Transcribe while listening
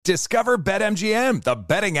Discover BetMGM, the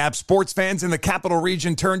betting app sports fans in the capital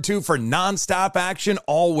region turn to for nonstop action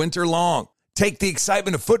all winter long. Take the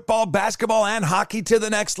excitement of football, basketball, and hockey to the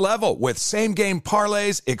next level with same-game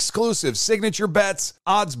parlays, exclusive signature bets,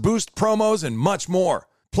 odds boost promos, and much more.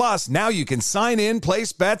 Plus, now you can sign in,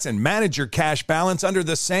 place bets, and manage your cash balance under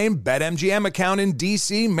the same BetMGM account in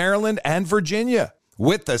D.C., Maryland, and Virginia.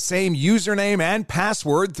 With the same username and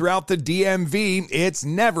password throughout the DMV, it's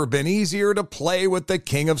never been easier to play with the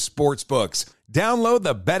king of sportsbooks. Download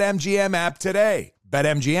the BetMGM app today.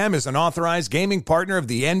 BetMGM is an authorized gaming partner of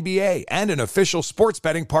the NBA and an official sports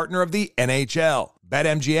betting partner of the NHL.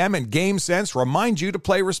 BetMGM and GameSense remind you to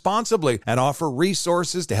play responsibly and offer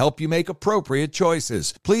resources to help you make appropriate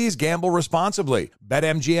choices. Please gamble responsibly.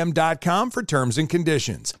 BetMGM.com for terms and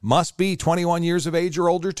conditions. Must be 21 years of age or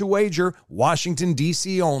older to wager. Washington,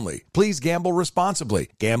 D.C. only. Please gamble responsibly.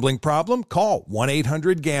 Gambling problem? Call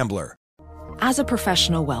 1-800-GAMBLER. As a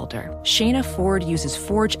professional welder, Shayna Ford uses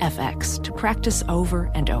Forge FX to practice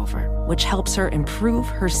over and over, which helps her improve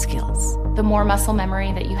her skills. The more muscle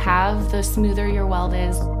memory that you have, the smoother your weld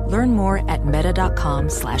is. Learn more at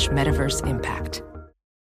meta.com/metaverse impact.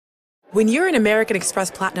 When you're an American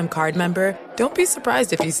Express Platinum Card member, don't be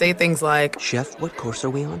surprised if you say things like, "Chef, what course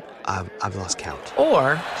are we on? I've lost count."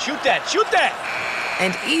 Or, Shoot that!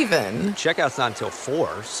 And even, Checkout's not until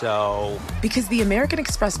 4, so... Because the American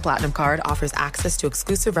Express Platinum Card offers access to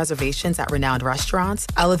exclusive reservations at renowned restaurants,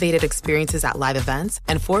 elevated experiences at live events,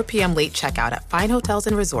 and 4 p.m. late checkout at fine hotels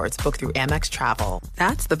and resorts booked through Amex Travel.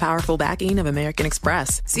 That's the powerful backing of American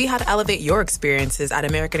Express. See how to elevate your experiences at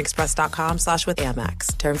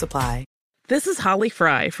americanexpress.com/withAmex. Terms apply. This is Holly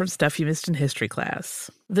Fry from Stuff You Missed in History class.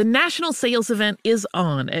 The national sales event is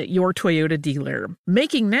on at your Toyota dealer,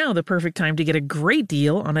 making now the perfect time to get a great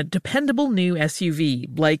deal on a dependable new SUV,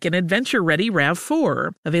 like an adventure-ready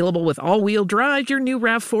RAV4. Available with all-wheel drive, your new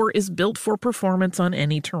RAV4 is built for performance on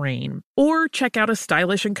any terrain. Or check out a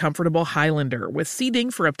stylish and comfortable Highlander with seating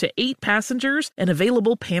for up to 8 passengers and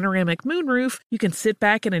available panoramic moonroof. You can sit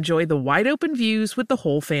back and enjoy the wide-open views with the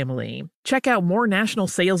whole family. Check out more national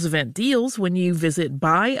sales event deals when you visit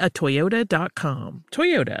buyatoyota.com.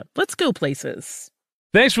 Toyota, let's go places.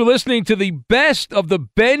 Thanks for listening to the Best of the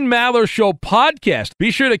Ben Maller Show podcast.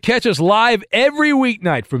 Be sure to catch us live every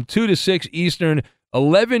weeknight from 2 to 6 Eastern,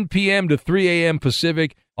 11 p.m. to 3 a.m.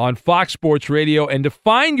 Pacific on Fox Sports Radio. And to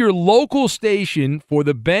find your local station for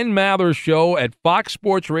the Ben Maller Show at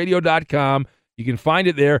foxsportsradio.com, you can find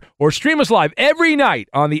it there, or stream us live every night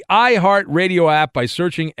on the iHeartRadio app by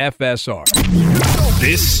searching FSR.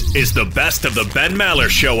 This is the Best of the Ben Maller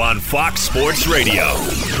Show on Fox Sports Radio.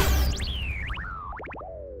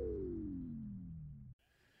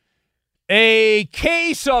 A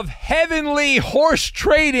case of heavenly horse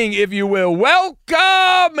trading, if you will.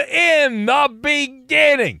 Welcome in the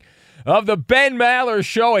beginning of the Ben Maller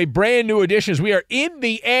Show, a brand new edition as we are in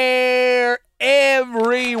the air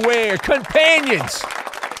everywhere. Companions,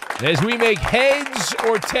 as we make heads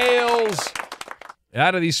or tails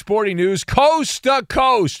out of the sporting news, coast to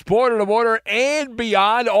coast, border to border, and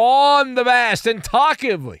beyond on the vast and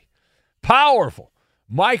talkively powerful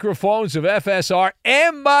microphones of FSR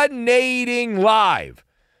emanating live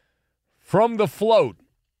from the float.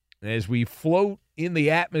 As we float in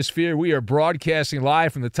the atmosphere, we are broadcasting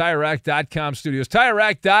live from the TireRack.com studios.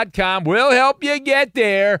 TireRack.com will help you get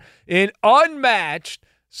there in unmatched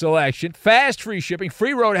selection, fast free shipping,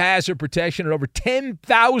 free road hazard protection, and over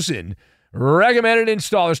 10,000 recommended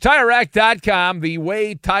installers. TireRack.com, the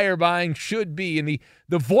way tire buying should be. And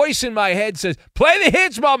the voice in my head says, play the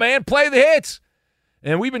hits, my man, play the hits.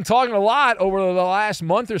 And we've been talking a lot over the last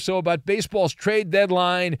month or so about baseball's trade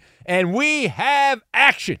deadline, and we have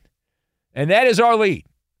action. And that is our lead.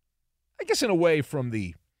 I guess in a way from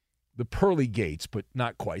the pearly gates, but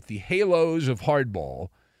not quite. The halos of hardball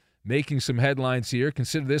making some headlines here.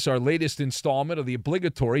 Consider this our latest installment of the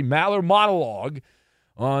obligatory Maller monologue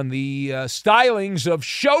on the stylings of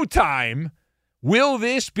Showtime. Will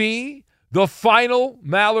this be the final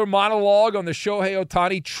Maller monologue on the Shohei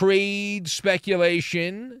Ohtani trade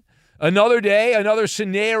speculation? Another day, another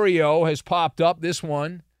scenario has popped up. This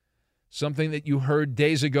one, something that you heard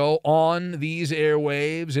days ago on these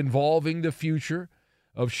airwaves involving the future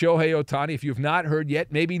of Shohei Ohtani. If you have not heard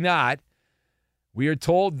yet, maybe not. We are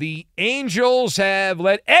told the Angels have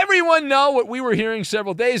let everyone know what we were hearing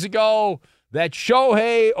several days ago, that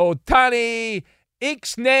Shohei Ohtani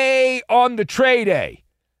ixnay on the trade day,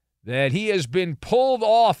 that he has been pulled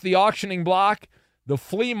off the auctioning block. The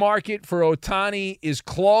flea market for Ohtani is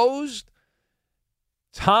closed.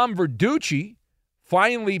 Tom Verducci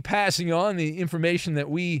finally passing on the information that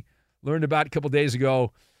we learned about a couple days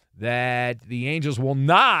ago, that the Angels will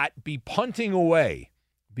not be punting away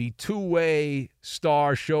the two-way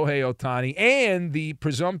star Shohei Ohtani and the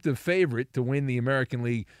presumptive favorite to win the American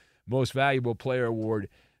League Most Valuable Player Award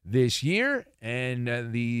this year. And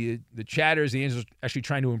the chatter is the Angels actually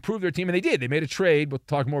trying to improve their team, and they did. They made a trade. We'll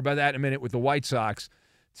talk more about that in a minute with the White Sox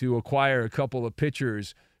to acquire a couple of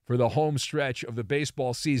pitchers for the home stretch of the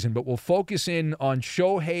baseball season. But we'll focus in on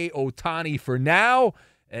Shohei Ohtani for now,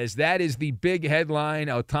 as that is the big headline.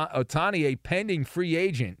 Ohtani, a pending free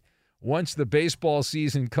agent. Once the baseball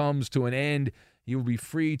season comes to an end, he will be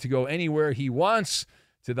free to go anywhere he wants,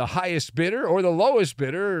 to the highest bidder or the lowest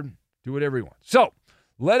bidder, do whatever he wants. So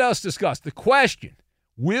let us discuss the question: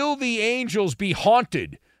 will the Angels be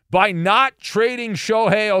haunted by not trading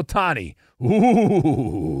Shohei Ohtani?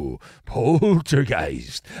 Ooh,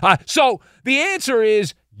 poltergeist. So the answer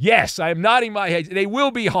is yes. I am nodding my head. They will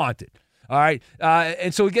be haunted. All right.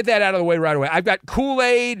 And so we get that out of the way right away. I've got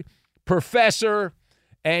Kool-Aid, Professor,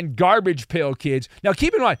 and Garbage Pail Kids. Now,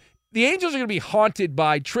 keep in mind, the Angels are going to be haunted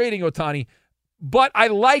by trading Ohtani, but I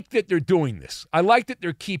like that they're doing this. I like that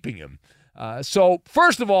they're keeping him. So,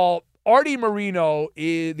 first of all, Artie Moreno,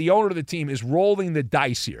 the owner of the team, is rolling the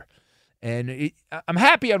dice here. And I'm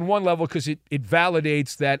happy on one level because it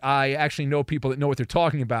validates that I actually know people that know what they're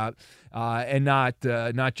talking about and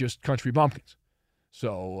not just country bumpkins.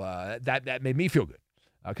 So that made me feel good.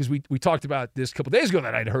 Because we talked about this a couple days ago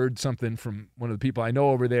that I'd heard something from one of the people I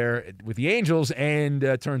know over there with the Angels, and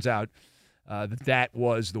turns out that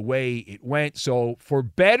was the way it went. So for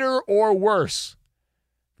better or worse,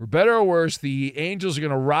 the Angels are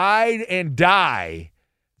going to ride and die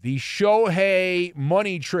the Shohei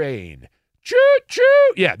money train.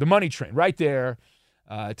 Choo-choo! Yeah, the money train right there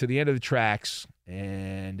to the end of the tracks.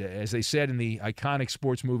 And as they said in the iconic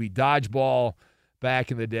sports movie Dodgeball,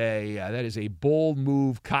 back in the day, that is a bold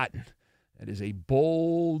move, Cotton. That is a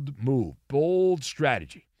bold move, bold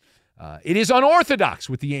strategy. It is unorthodox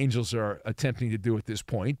what the Angels are attempting to do at this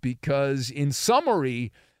point because, in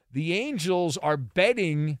summary, the Angels are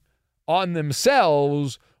betting on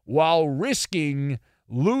themselves while risking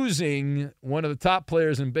losing one of the top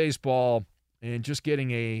players in baseball and just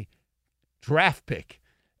getting a draft pick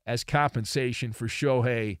as compensation for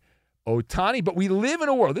Shohei Ohtani. But we live in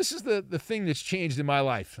a world, this is the thing that's changed in my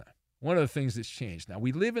lifetime. One of the things that's changed. Now,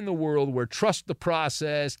 we live in the world where trust the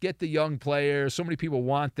process, get the young players. So many people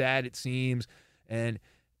want that, it seems. And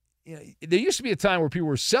you know, there used to be a time where people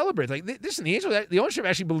were celebrating. Like, listen, the Angels, the ownership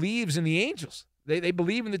actually believes in the Angels. They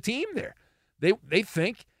believe in the team there. They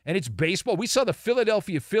think, and it's baseball. We saw the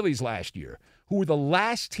Philadelphia Phillies last year, who were the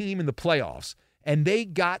last team in the playoffs, and they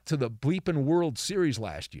got to the bleeping World Series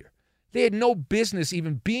last year. They had no business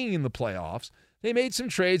even being in the playoffs. They made some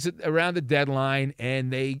trades around the deadline,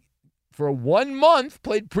 and they, for 1 month,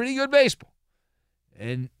 played pretty good baseball.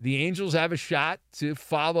 And the Angels have a shot to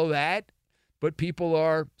follow that, but people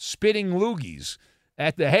are spitting loogies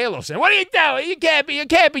at the Halo saying, "What are you doing? You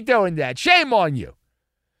can't be doing that. Shame on you."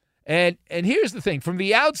 And here's the thing. From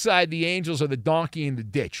the outside, the Angels are the donkey in the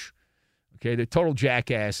ditch. Okay, they're total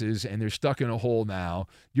jackasses, and they're stuck in a hole now.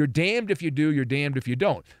 You're damned if you do, you're damned if you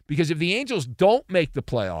don't. Because if the Angels don't make the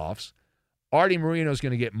playoffs, Artie Moreno's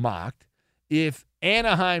going to get mocked. If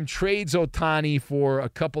Anaheim trades Ohtani for a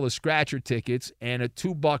couple of scratcher tickets and a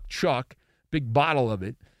 $2 chuck, big bottle of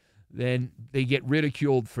it, then they get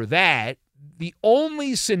ridiculed for that. The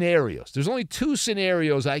only scenarios, there's only 2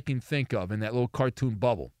 scenarios I can think of in that little cartoon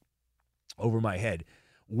bubble over my head,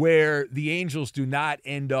 where the Angels do not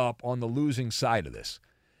end up on the losing side of this.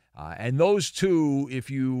 And those 2, if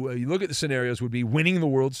you look at the scenarios, would be winning the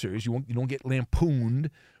World Series. You don't get lampooned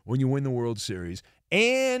when you win the World Series.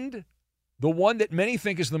 And the one that many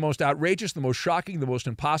think is the most outrageous, the most shocking, the most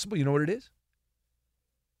impossible, you know what it is?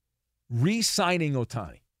 Re-signing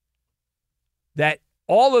Ohtani. That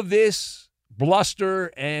all of this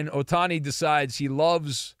bluster and Ohtani decides he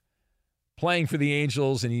loves playing for the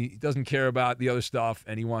Angels and he doesn't care about the other stuff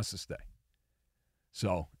and he wants to stay.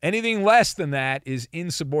 So anything less than that is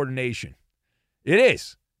insubordination. It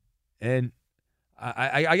is. And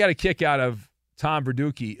I got a kick out of Tom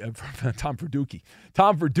Verducci.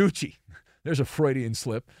 There's a Freudian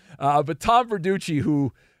slip. But Tom Verducci,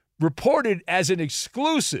 who reported as an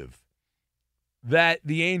exclusive that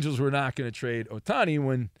the Angels were not going to trade Ohtani,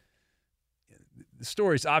 when the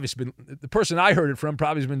story's obviously been, the person I heard it from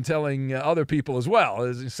probably has been telling other people as well.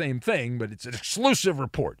 It's the same thing, but it's an exclusive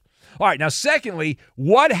report. All right, now secondly,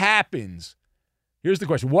 what happens? Here's the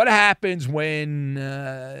question. What happens when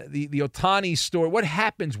the Ohtani story, what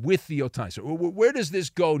happens with the Ohtani story? Where does this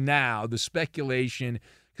go now, the speculation?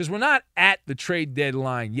 Because we're not at the trade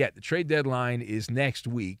deadline yet. The trade deadline is next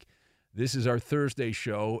week. This is our Thursday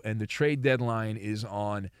show, and the trade deadline is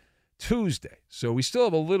on Tuesday. So we still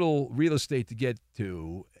have a little real estate to get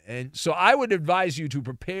to. And so I would advise you to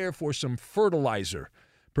prepare for some fertilizer.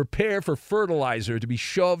 Prepare for fertilizer to be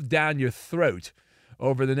shoved down your throat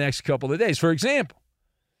over the next couple of days. For example,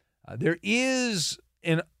 there is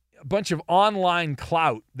a bunch of online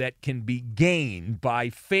clout that can be gained by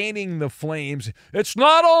fanning the flames. It's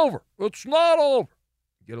not over. It's not over.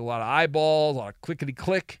 You get a lot of eyeballs, a lot of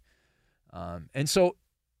clickety-click. And so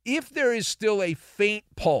if there is still a faint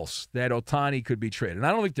pulse that Ohtani could be traded, and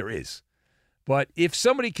I don't think there is, but if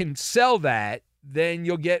somebody can sell that, then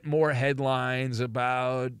you'll get more headlines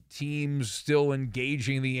about teams still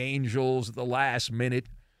engaging the Angels at the last minute,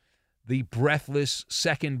 the breathless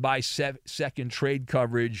second-by-second trade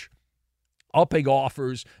coverage, upping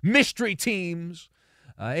offers, mystery teams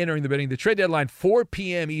entering the bidding. The trade deadline, 4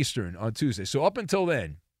 p.m. Eastern on Tuesday. So up until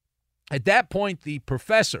then, at that point, the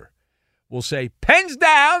professor will say, pens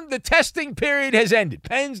down, the testing period has ended.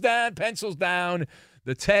 Pens down, pencils down,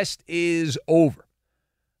 the test is over.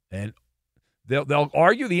 And they'll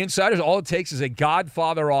argue, the insiders, all it takes is a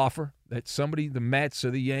Godfather offer that somebody, the Mets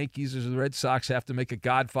or the Yankees or the Red Sox have to make a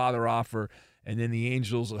Godfather offer, and then the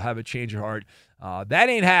Angels will have a change of heart. That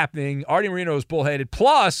ain't happening. Artie Moreno is bullheaded.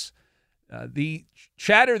 Plus, the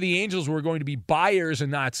chatter the Angels were going to be buyers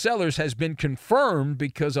and not sellers has been confirmed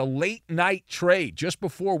because a late-night trade just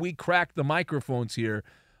before we cracked the microphones here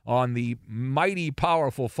on the mighty,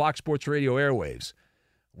 powerful Fox Sports Radio airwaves.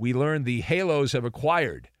 We learned the Halos have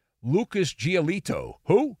acquired Lucas Giolito,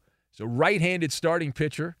 who is a right-handed starting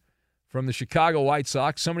pitcher from the Chicago White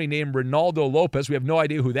Sox, somebody named Ronaldo Lopez. We have no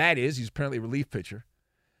idea who that is. He's apparently a relief pitcher.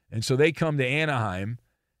 And so they come to Anaheim.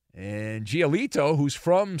 And Giolito, who's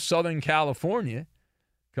from Southern California,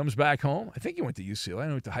 comes back home. I think he went to UCLA.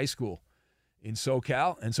 I went to high school in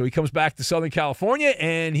SoCal. And so he comes back to Southern California,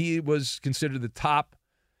 and he was considered the top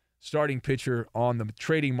starting pitcher on the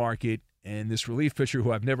trading market. And this relief pitcher,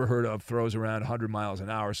 who I've never heard of, throws around 100 miles an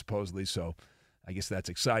hour, supposedly. So I guess that's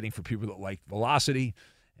exciting for people that like velocity.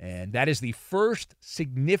 And that is the first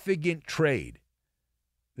significant trade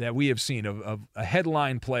that we have seen of a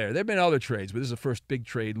headline player. There have been other trades, but this is the first big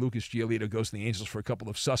trade. Lucas Giolito goes to the Angels for a couple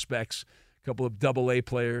of suspects, a couple of Double-A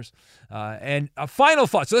players. And a final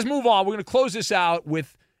thought. So let's move on. We're going to close this out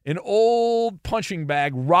with an old punching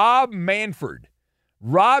bag, Rob Manfred.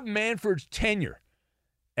 Rob Manfred's tenure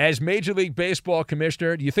as Major League Baseball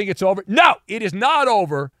commissioner. Do you think it's over? No, it is not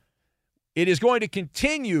over. It is going to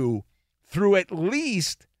continue through at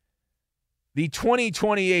least the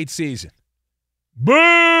 2028 season.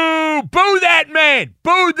 Boo! Boo that man!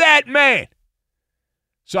 Boo that man!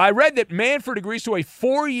 So I read that Manfred agrees to a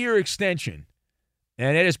 4-year extension,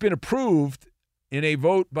 and it has been approved in a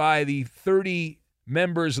vote by the 30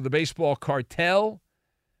 members of the baseball cartel.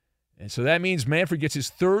 And so that means Manfred gets his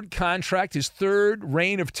third contract, his third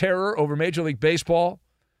reign of terror over Major League Baseball.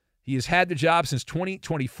 He has had the job since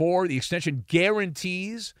 2024. The extension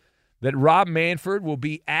guarantees that Rob Manfred will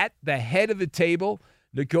be at the head of the table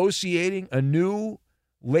negotiating a new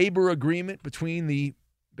labor agreement between the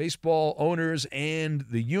baseball owners and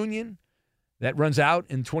the union that runs out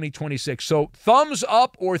in 2026. So thumbs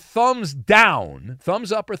up or thumbs down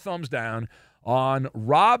on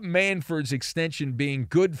Rob Manfred's extension being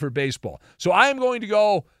good for baseball. So I am going to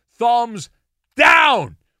go thumbs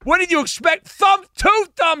down. What did you expect? Two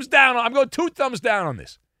thumbs down. I'm going 2 thumbs down on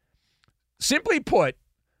this. Simply put,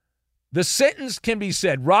 the sentence can be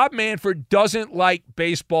said, Rob Manfred doesn't like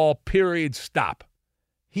baseball, period, stop.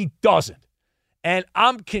 He doesn't. And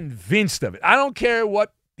I'm convinced of it. I don't care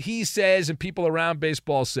what he says and people around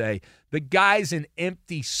baseball say. The guy's an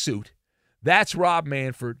empty suit. That's Rob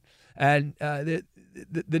Manfred. And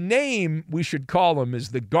the name we should call him is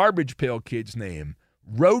the Garbage Pail Kid's name,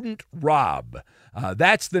 Rodent Rob.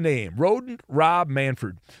 That's the name, Rodent Rob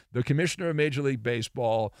Manfred, the commissioner of Major League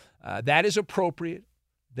Baseball. That is appropriate.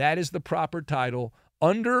 That is the proper title.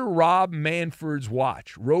 Under Rob Manfred's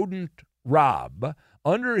watch, Rodent Rob,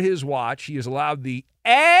 under his watch, he has allowed the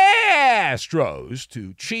Astros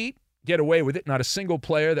to cheat, get away with it. Not a single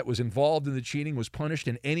player that was involved in the cheating was punished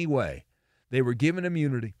in any way. They were given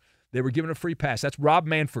immunity. They were given a free pass. That's Rob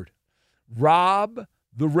Manfred. Rob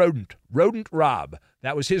the Rodent. Rodent Rob.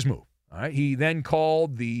 That was his move. All right. He then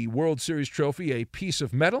called the World Series trophy a piece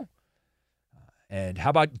of metal. And how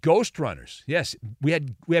about ghost runners? Yes, we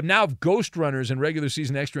have now ghost runners in regular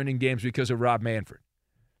season extra inning games because of Rob Manfred.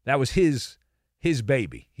 That was his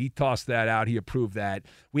baby. He tossed that out. He approved that.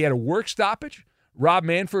 We had a work stoppage. Rob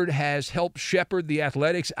Manfred has helped shepherd the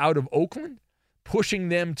Athletics out of Oakland, pushing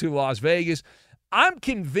them to Las Vegas. I'm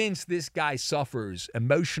convinced this guy suffers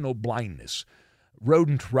emotional blindness.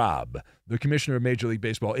 Rodent Rob, the commissioner of Major League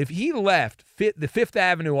Baseball, if he left the Fifth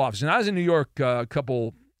Avenue office, and I was in New York a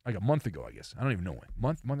month ago, I guess. I don't even know when.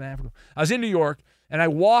 Month and a half ago. I was in New York, and I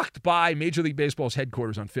walked by Major League Baseball's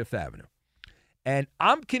headquarters on Fifth Avenue. And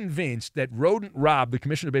I'm convinced that Rodent Rob, the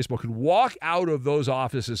commissioner of baseball, could walk out of those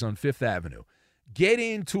offices on Fifth Avenue, get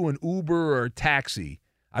into an Uber or a taxi.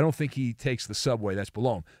 I don't think he takes the subway. That's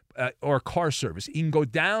below him. Or a car service. He can go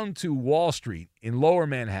down to Wall Street in Lower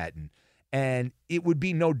Manhattan, and it would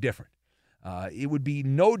be no different. It would be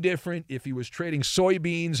no different if he was trading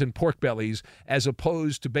soybeans and pork bellies as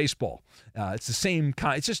opposed to baseball. It's the same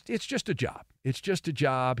kind. It's just a job. It's just a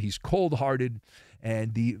job. He's cold-hearted.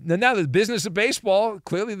 And now the business of baseball,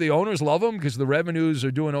 clearly the owners love him because the revenues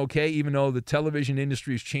are doing okay, even though the television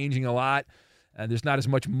industry is changing a lot. There's not as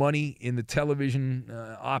much money in the television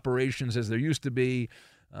operations as there used to be.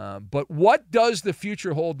 But what does the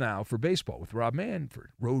future hold now for baseball with Rob Manfred,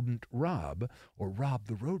 Rodent Rob, or Rob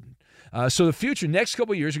the Rodent? So the future, next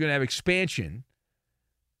couple of years, are going to have expansion.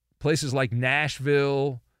 Places like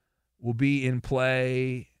Nashville will be in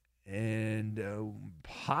play, and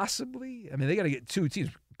possibly, they got to get 2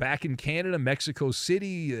 teams back in Canada. Mexico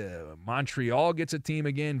City, Montreal gets a team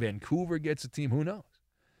again. Vancouver gets a team. Who knows?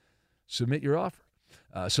 Submit your offer.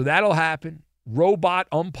 So that'll happen. Robot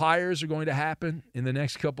umpires are going to happen in the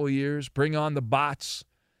next couple of years. Bring on the bots,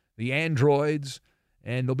 the androids,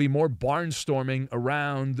 and there'll be more barnstorming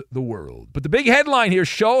around the world. But the big headline here,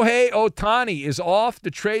 Shohei Ohtani is off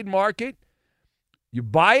the trade market. You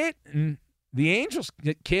buy it, and the Angels,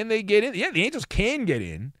 can they get in? Yeah, the Angels can get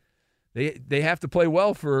in. They have to play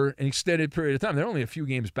well for an extended period of time. They're only a few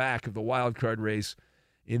games back of the wild card race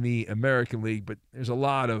in the American League, but there's a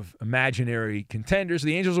lot of imaginary contenders.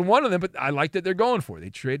 The Angels are one of them, but I like that they're going for it.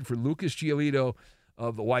 They traded for Lucas Giolito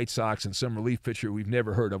of the White Sox and some relief pitcher we've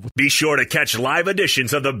never heard of. Be sure to catch live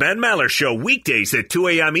editions of the Ben Maller Show weekdays at 2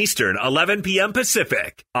 a.m. Eastern, 11 p.m.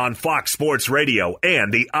 Pacific on Fox Sports Radio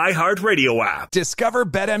and the iHeartRadio app. Discover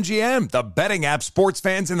BetMGM, the betting app sports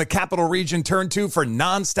fans in the capital region turn to for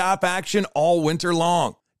nonstop action all winter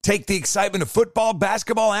long. Take the excitement of football,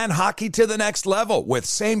 basketball, and hockey to the next level with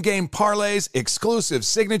same-game parlays, exclusive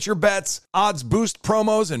signature bets, odds boost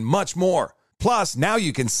promos, and much more. Plus, now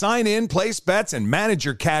you can sign in, place bets, and manage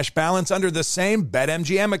your cash balance under the same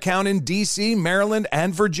BetMGM account in D.C., Maryland,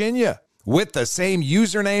 and Virginia. With the same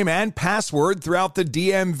username and password throughout the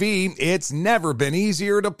DMV, it's never been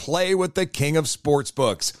easier to play with the king of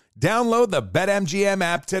sportsbooks. Download the BetMGM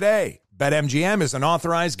app today. BetMGM is an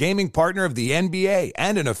authorized gaming partner of the NBA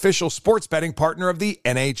and an official sports betting partner of the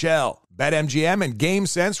NHL. BetMGM and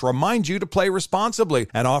GameSense remind you to play responsibly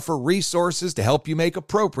and offer resources to help you make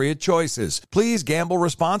appropriate choices. Please gamble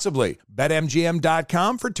responsibly.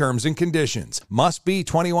 BetMGM.com for terms and conditions. Must be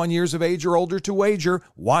 21 years of age or older to wager.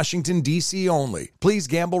 Washington, D.C. only. Please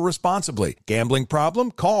gamble responsibly. Gambling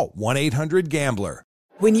problem? Call 1-800-GAMBLER.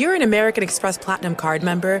 When you're an American Express Platinum Card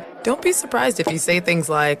member, don't be surprised if you say things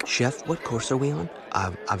like, Chef, what course are we on?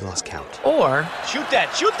 I've lost count. Or, Shoot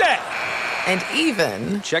that! and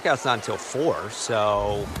even, Checkout's not until 4,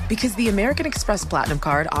 so... Because the American Express Platinum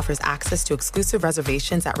Card offers access to exclusive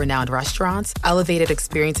reservations at renowned restaurants, elevated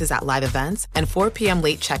experiences at live events, and 4 p.m.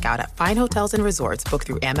 late checkout at fine hotels and resorts booked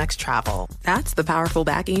through Amex Travel. That's the powerful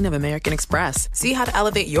backing of American Express. See how to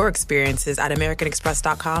elevate your experiences at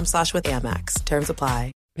americanexpress.com/withAmex. Terms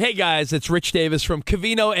apply. Hey guys, it's Rich Davis from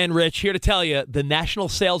Covino and Rich here to tell you the national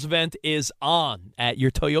sales event is on at your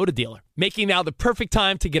Toyota dealer, making now the perfect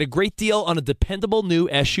time to get a great deal on a dependable new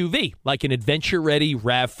SUV like an adventure-ready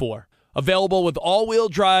RAV4. Available with all-wheel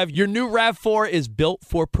drive, your new RAV4 is built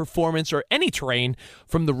for performance or any terrain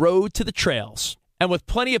from the road to the trails. And with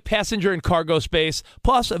plenty of passenger and cargo space,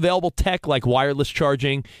 plus available tech like wireless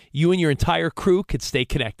charging, you and your entire crew could stay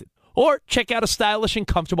connected. Or check out a stylish and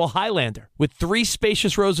comfortable Highlander with 3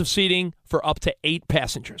 spacious rows of seating for up to 8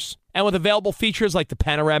 passengers. And with available features like the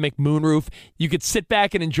panoramic moonroof, you could sit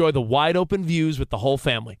back and enjoy the wide-open views with the whole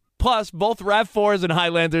family. Plus, both RAV4s and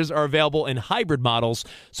Highlanders are available in hybrid models,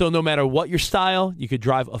 so no matter what your style, you could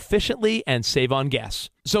drive efficiently and save on gas.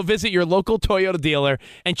 So visit your local Toyota dealer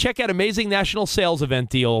and check out amazing national sales event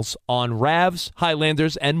deals on RAVs,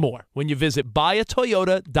 Highlanders, and more when you visit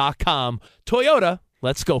buyatoyota.com. Toyota,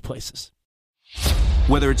 let's go places.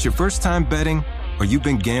 Whether it's your first time betting or you've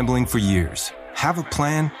been gambling for years, have a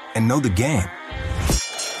plan and know the game.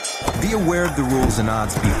 Be aware of the rules and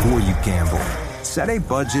odds before you gamble. Set a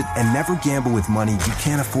budget and never gamble with money you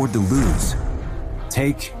can't afford to lose.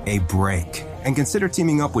 Take a break and consider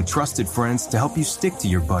teaming up with trusted friends to help you stick to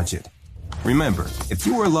your budget. Remember, if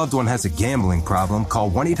you or a loved one has a gambling problem, call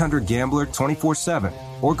 1-800-GAMBLER 24/7.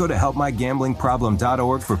 or go to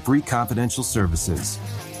helpmygamblingproblem.org for free confidential services.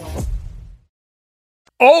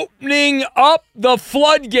 Opening up the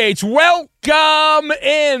floodgates. Welcome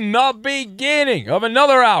in the beginning of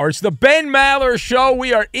another hour. It's the Ben Maller Show.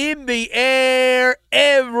 We are in the air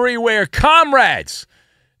everywhere. Comrades,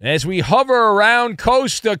 as we hover around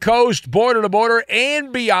coast to coast, border to border,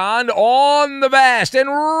 and beyond on the vast and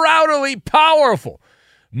rowdily powerful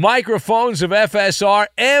microphones of FSR,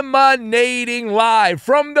 emanating live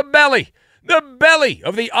from the belly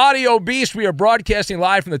of the audio beast. We are broadcasting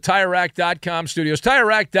live from the TireRack.com studios.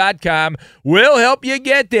 TireRack.com will help you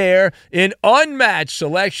get there in unmatched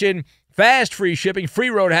selection, fast free shipping, free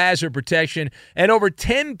road hazard protection, and over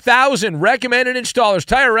 10,000 recommended installers.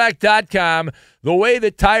 TireRack.com, the way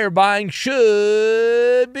that tire buying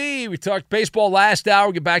should be. We talked baseball last hour.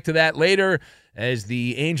 We'll get back to that later as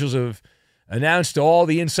the Angels have announced to all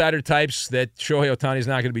the insider types that Shohei Ohtani is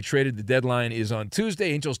not going to be traded. The deadline is on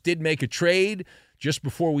Tuesday. Angels did make a trade just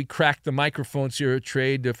before we cracked the microphones here.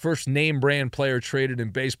 The first name brand player traded in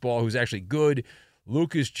baseball who's actually good.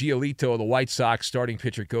 Lucas Giolito of the White Sox, starting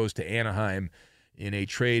pitcher, goes to Anaheim in a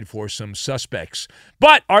trade for some suspects.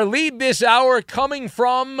 But our lead this hour coming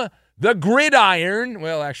from the gridiron,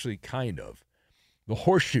 well, actually kind of. The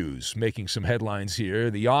Horseshoes making some headlines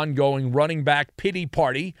here. The ongoing running back pity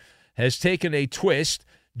party has taken a twist.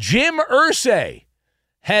 Jim Irsay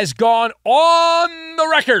has gone on the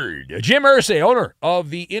record. Jim Irsay, owner of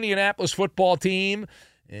the Indianapolis football team.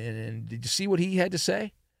 And did you see what he had to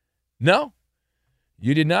say? No?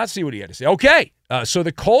 You did not see what he had to say. Okay, so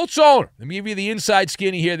the Colts owner, let me give you the inside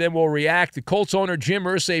skinny here, then we'll react. The Colts owner, Jim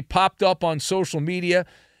Irsay, popped up on social media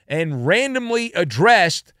and randomly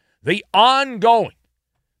addressed the ongoing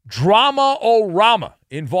drama-o-rama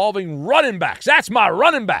involving running backs. That's my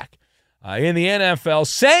running back. In the NFL,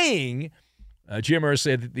 saying, Jim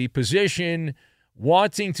Irsay, that the position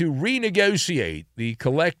wanting to renegotiate the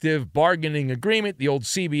collective bargaining agreement, the old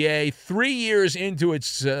CBA, 3 years into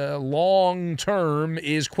its long term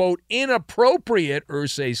is, quote, inappropriate,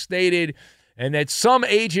 Irsay stated, and that some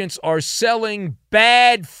agents are selling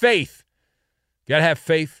bad faith. Gotta have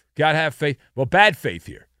faith. Gotta have faith. Well, bad faith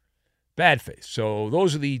here. Bad faith. So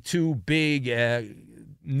those are the two big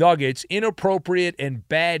nuggets, inappropriate and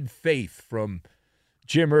bad faith from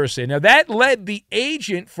Jim Irsay. Now, that led the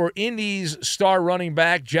agent for Indy's star running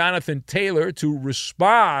back, Jonathan Taylor, to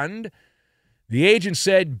respond. The agent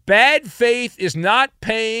said, bad faith is not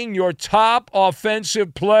paying your top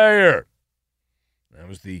offensive player. That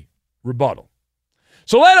was the rebuttal.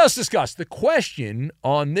 So let us discuss the question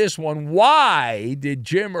on this one. Why did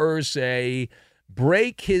Jim Irsay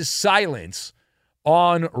break his silence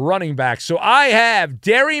on running backs? So I have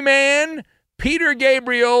Dairyman, Peter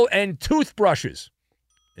Gabriel, and toothbrushes.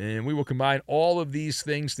 And we will combine all of these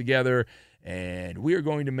things together, and we are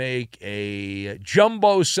going to make a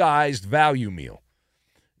jumbo-sized value meal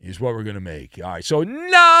is what we're going to make. All right, so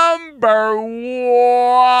number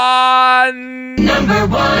one.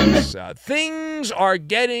 Things are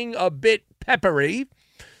getting a bit peppery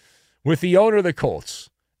with the owner of the Colts.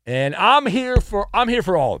 And I'm here for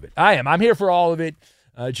all of it. I am. I'm here for all of it.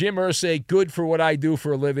 Jim Irsay, good for what I do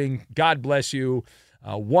for a living. God bless you.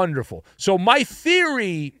 Wonderful. So my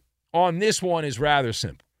theory on this one is rather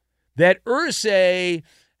simple. That Irsay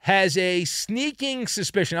has a sneaking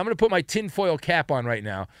suspicion. I'm going to put my tinfoil cap on right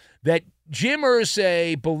now. That Jim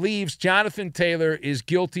Irsay believes Jonathan Taylor is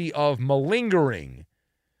guilty of malingering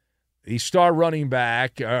the star running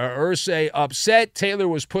back. Irsay upset. Taylor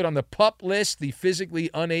was put on the PUP list, the physically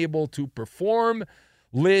unable to perform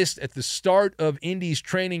list, at the start of Indy's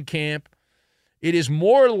training camp. It is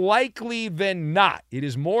more likely than not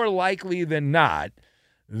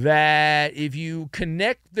that if you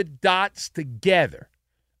connect the dots together,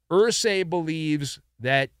 Irsay believes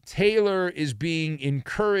that Taylor is being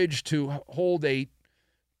encouraged to hold a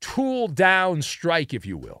tool-down strike, if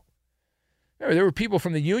you will. There were people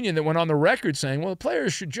from the union that went on the record saying, well, the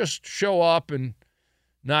players should just show up and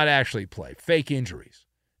not actually play. Fake injuries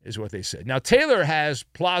is what they said. Now, Taylor has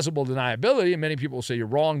plausible deniability, and many people will say, you're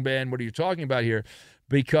wrong, Ben. What are you talking about here?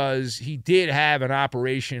 Because he did have an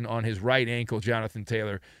operation on his right ankle, Jonathan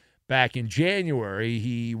Taylor, back in January.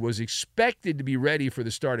 He was expected to be ready for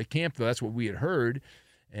the start of camp, though. That's what we had heard.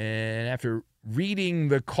 And after reading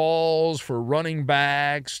the calls for running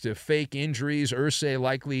backs to fake injuries, Irsay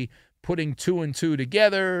likely putting 2 and 2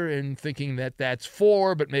 together and thinking that that's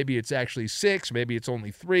 4, but maybe it's actually 6, maybe it's only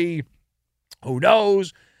 3. Who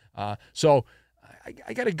knows? So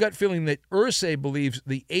I got a gut feeling that Irsay believes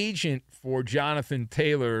the agent for Jonathan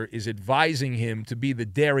Taylor is advising him to be the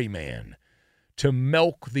dairyman, to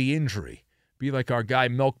milk the injury, Be like our guy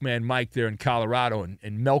Milkman Mike there in Colorado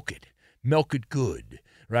and milk it. Milk it good,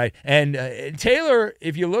 right? And Taylor,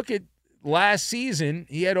 if you look at last season,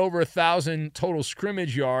 he had over 1,000 total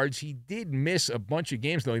scrimmage yards. He did miss a bunch of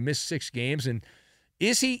games, though. He missed 6 games. And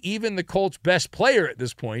is he even the Colts' best player at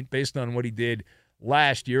this point based on what he did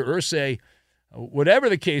last year? Irsay, whatever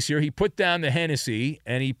the case here, he put down the Hennessy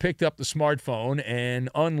and he picked up the smartphone and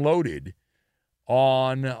unloaded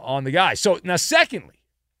on the guy. So now, secondly,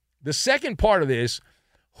 the second part of this,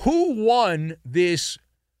 who won this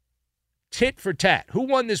tit for tat? Who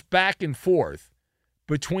won this back and forth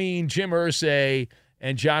between Jim Irsay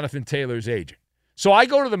and Jonathan Taylor's agent? So I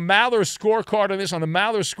go to the Maller scorecard on this. On the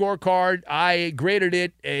Maller scorecard, I graded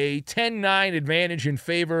it a 10-9 advantage in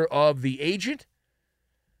favor of the agent.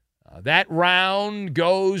 That round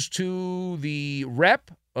goes to the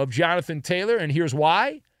rep of Jonathan Taylor, and here's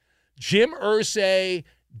why. Jim Irsay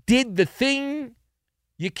did the thing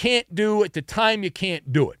you can't do at the time you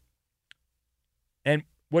can't do it. And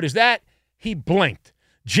what is that? He blinked.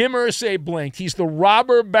 Jim Irsay blinked. He's the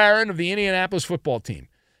robber baron of the Indianapolis football team.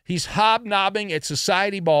 He's hobnobbing at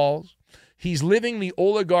society balls. He's living the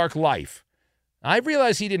oligarch life. I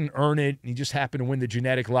realize he didn't earn it. He just happened to win the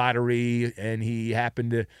genetic lottery, and he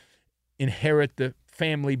happened to inherit the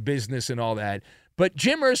family business and all that. But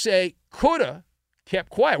Jim Irsay could have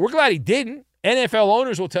kept quiet. We're glad he didn't. NFL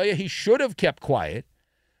owners will tell you he should have kept quiet.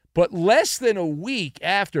 But less than a week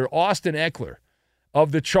after Austin Eckler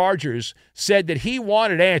of the Chargers said that he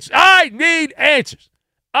wanted answers. I need answers.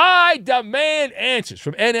 I demand answers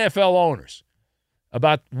from NFL owners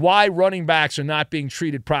about why running backs are not being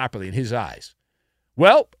treated properly in his eyes.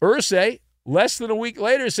 Well, Irsay, less than a week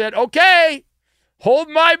later, said, okay, hold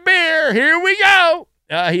my beer. Here we go.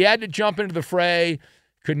 He had to jump into the fray.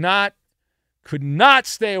 Could not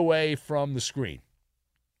stay away from the screen.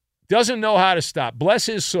 Doesn't know how to stop. Bless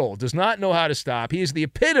his soul. Does not know how to stop. He is the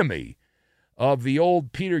epitome of the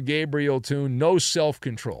old Peter Gabriel tune, no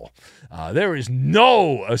self-control. There is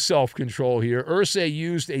no self-control here. Irsay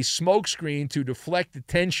used a smokescreen to deflect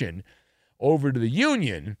attention over to the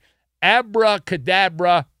Union.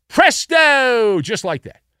 Abracadabra, presto! Just like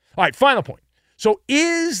that. All right, final point. So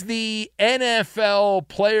is the NFL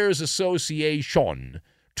Players Association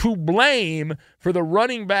to blame for the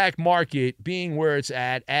running back market being where it's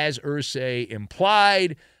at, as Irsay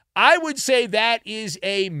implied? I would say that is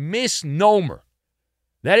a misnomer.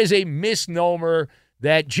 That is a misnomer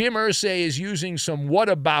that Jim Irsay is using some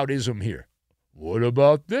whataboutism here. What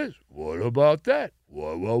about this? What about that?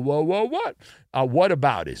 What?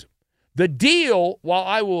 Whataboutism. The deal, while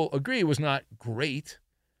I will agree, was not great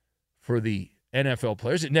for the NFL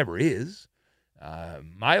players. It never is.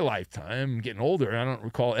 My lifetime, getting older, I don't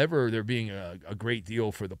recall ever there being a great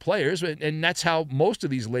deal for the players. And that's how most of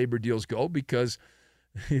these labor deals go, because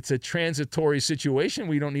it's a transitory situation.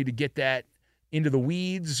 We don't need to get that into the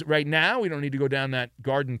weeds right now. We don't need to go down that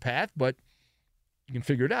garden path, but you can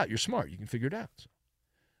figure it out. You're smart. You can figure it out. So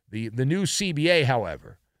the new CBA,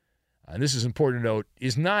 however, and this is important to note,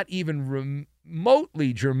 is not even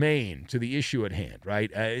remotely germane to the issue at hand,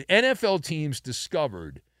 right? NFL teams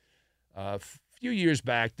discovered a few years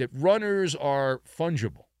back that runners are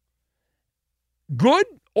fungible. Good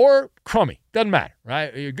or crummy, doesn't matter,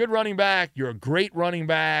 right? You're a good running back, you're a great running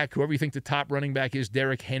back, whoever you think the top running back is,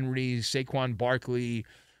 Derrick Henry, Saquon Barkley,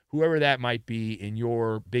 whoever that might be in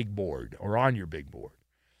your big board or on your big board.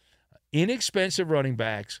 Inexpensive running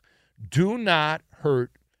backs do not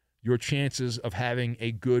hurt your chances of having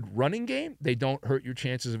a good running game. They don't hurt your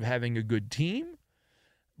chances of having a good team.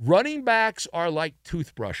 Running backs are like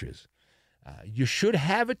toothbrushes. You should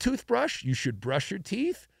have a toothbrush. You should brush your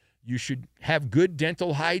teeth. You should have good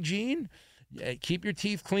dental hygiene, keep your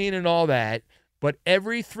teeth clean and all that. But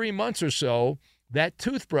every 3 months or so, that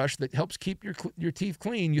toothbrush that helps keep your teeth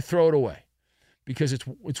clean, you throw it away because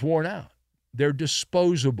it's worn out. They're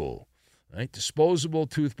disposable, right? Disposable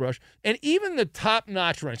toothbrush. And even the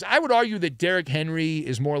top-notch runners, I would argue that Derrick Henry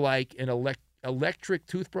is more like an electric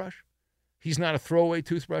toothbrush. He's not a throwaway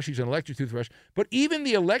toothbrush. He's an electric toothbrush. But even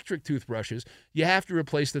the electric toothbrushes, you have to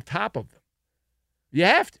replace the top of them. You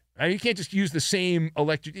have to. I mean, you can't just use the same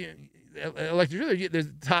electric.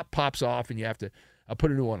 The top pops off, and you have to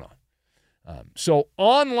put a new one on. So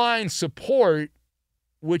online support,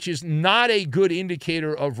 which is not a good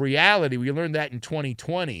indicator of reality. We learned that in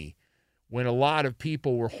 2020 when a lot of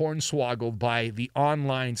people were hornswoggled by the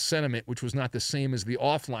online sentiment, which was not the same as the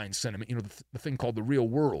offline sentiment, the thing called the real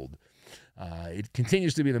world. It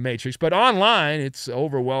continues to be the matrix. But online, it's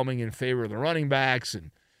overwhelming in favor of the running backs.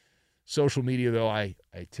 And social media, though, I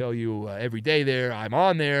tell you every day there, I'm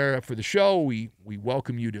on there for the show. We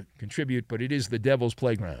welcome you to contribute, but it is the devil's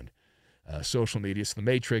playground social media. It's the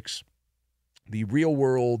Matrix. The real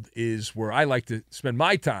world is where I like to spend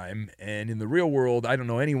my time, and in the real world, I don't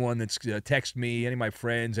know anyone that's texted me, any of my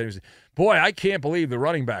friends, and say, boy, I can't believe the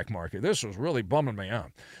running back market. This was really bumming me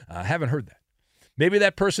out. Haven't heard that. Maybe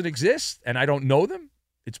that person exists, and I don't know them.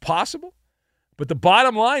 It's possible. But the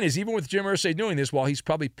bottom line is, even with Jim Irsay doing this, while he's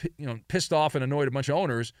probably pissed off and annoyed a bunch of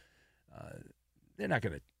owners, they're not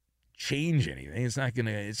going to change anything. It's not going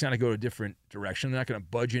to go a different direction. They're not going to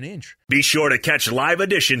budge an inch. Be sure to catch live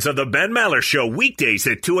editions of the Ben Maller Show weekdays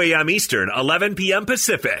at 2 a.m. Eastern, 11 p.m.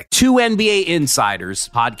 Pacific. 2 NBA insiders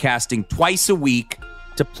podcasting twice a week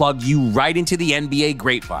to plug you right into the NBA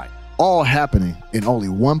grapevine. All happening in only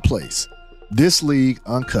one place. This League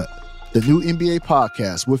Uncut, the new NBA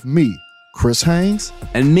podcast with me, Chris Haynes,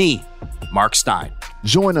 and me, Mark Stein.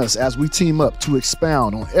 Join us as we team up to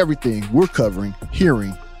expound on everything we're covering,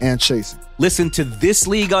 hearing, and chasing. Listen to This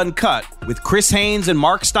League Uncut with Chris Haynes and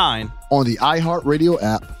Mark Stein on the iHeartRadio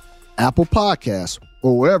app, Apple Podcasts,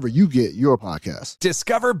 or wherever you get your podcasts.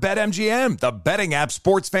 Discover BetMGM, the betting app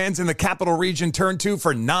sports fans in the capital region turn to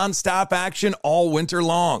for nonstop action all winter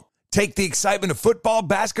long. Take the excitement of football,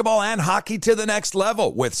 basketball, and hockey to the next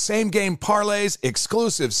level with same-game parlays,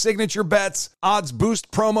 exclusive signature bets, odds boost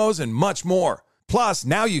promos, and much more. Plus,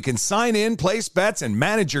 now you can sign in, place bets, and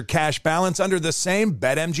manage your cash balance under the same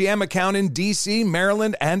BetMGM account in D.C.,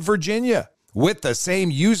 Maryland, and Virginia. With the same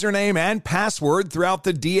username and password throughout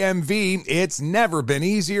the DMV, it's never been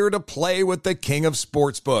easier to play with the king of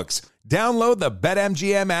sportsbooks. Download the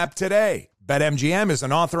BetMGM app today. BetMGM is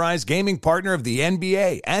an authorized gaming partner of the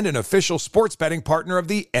NBA and an official sports betting partner of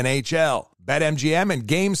the NHL. BetMGM and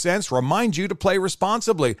GameSense remind you to play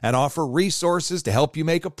responsibly and offer resources to help you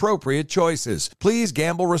make appropriate choices. Please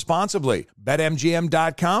gamble responsibly.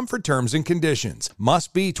 BetMGM.com for terms and conditions.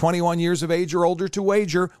 Must be 21 years of age or older to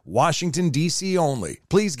wager. Washington, D.C. only.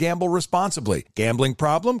 Please gamble responsibly. Gambling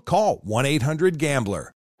problem? Call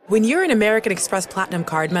 1-800-GAMBLER. When you're an American Express Platinum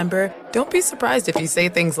Card member, don't be surprised if you say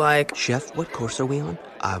things like, Chef, what course are we on?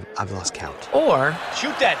 I've lost count. Or,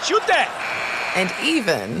 Shoot that! and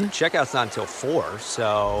even, Checkout's not until 4,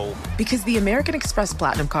 so... Because the American Express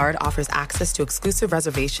Platinum Card offers access to exclusive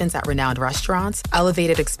reservations at renowned restaurants,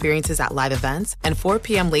 elevated experiences at live events, and 4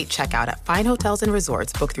 p.m. late checkout at fine hotels and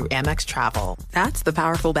resorts booked through Amex Travel. That's the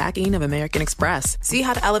powerful backing of American Express. See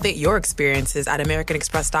how to elevate your experiences at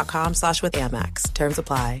americanexpress.com/withAmex. Terms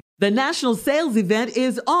apply. The national sales event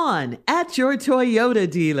is on at your Toyota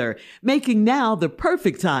dealer, making now the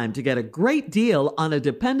perfect time to get a great deal on a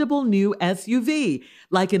dependable new SUV,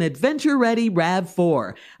 like an adventure-ready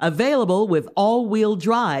RAV4. Available with all-wheel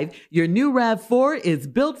drive, your new RAV4 is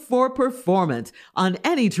built for performance on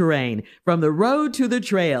any terrain, from the road to the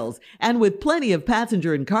trails, and with plenty of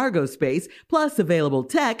passenger and cargo space, plus available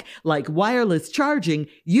tech like wireless charging,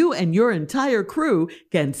 you and your entire crew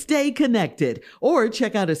can stay connected. Or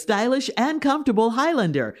check out a stylish and comfortable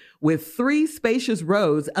Highlander with 3 spacious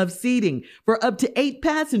rows of seating for up to 8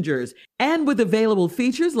 passengers. And with available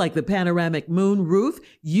features like the panoramic moon roof,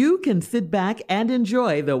 you can sit back and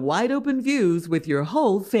enjoy the wide open views with your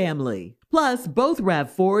whole family. Plus, both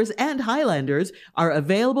RAV4s and Highlanders are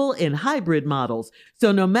available in hybrid models,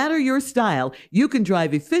 so no matter your style, you can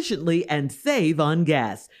drive efficiently and save on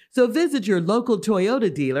gas. So visit your local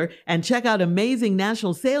Toyota dealer and check out amazing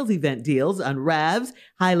national sales event deals on RAVs,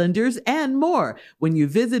 Highlanders, and more when you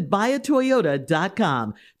visit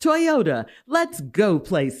buyatoyota.com. Toyota, let's go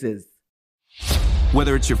places.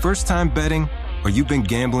 Whether it's your first time betting or you've been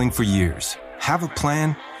gambling for years, have a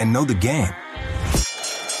plan and know the game.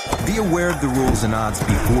 Be aware of the rules and odds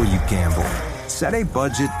before you gamble. Set a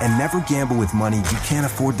budget and never gamble with money you can't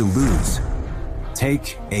afford to lose.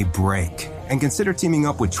 Take a break and consider teaming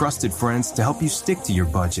up with trusted friends to help you stick to your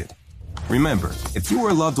budget. Remember, if you or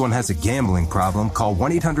a loved one has a gambling problem, call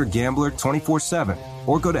 1-800-GAMBLER 24/7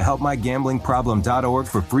 or go to helpmygamblingproblem.org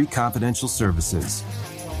for free confidential services.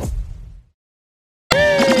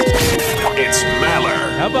 It's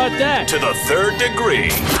Maller. How about that? To the third degree.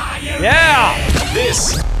 Yeah!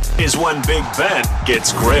 This is when Big Ben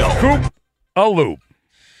gets grilled. Coop a loop.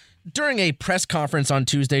 During a press conference on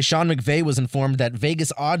Tuesday, Sean McVay was informed that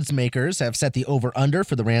Vegas odds makers have set the over-under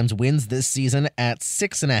for the Rams' wins this season at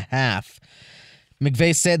 6.5.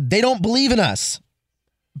 McVay said, they don't believe in us.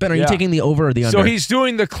 Ben, are you taking the over or the under? So he's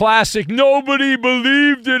doing the classic, nobody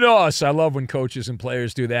believed in us. I love when coaches and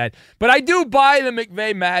players do that. But I do buy the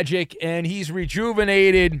McVay magic, and he's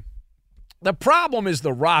rejuvenated. The problem is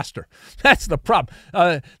the roster. That's the problem.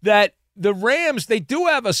 That the Rams, they do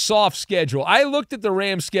have a soft schedule. I looked at the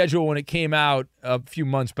Rams schedule when it came out a few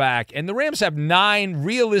months back, and the Rams have 9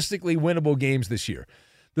 realistically winnable games this year.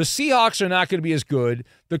 The Seahawks are not going to be as good.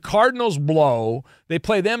 The Cardinals blow. They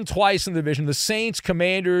play them twice in the division. The Saints,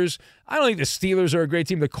 Commanders. I don't think the Steelers are a great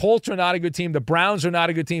team. The Colts are not a good team. The Browns are not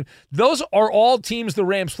a good team. Those are all teams the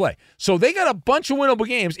Rams play. So they got a bunch of winnable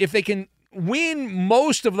games. If they can win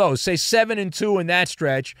most of those, say 7-2 in that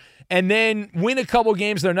stretch, and then win a couple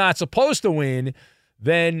games they're not supposed to win,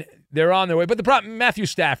 then they're on their way. But the problem, Matthew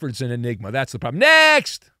Stafford's an enigma. That's the problem.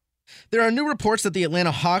 Next! There are new reports that the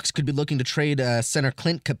Atlanta Hawks could be looking to trade center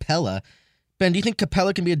Clint Capella. Ben, do you think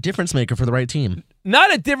Capella can be a difference maker for the right team?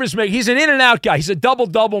 Not a difference maker. He's an in-and-out guy. He's a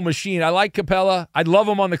double-double machine. I like Capella. I'd love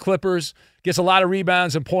him on the Clippers. Gets a lot of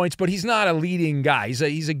rebounds and points, but he's not a leading guy.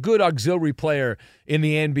 He's a good auxiliary player in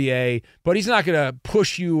the NBA, but he's not going to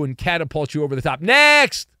push you and catapult you over the top.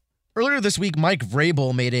 Next! Earlier this week, Mike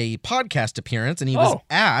Vrabel made a podcast appearance, and he was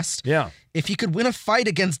asked if he could win a fight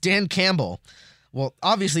against Dan Campbell. Well,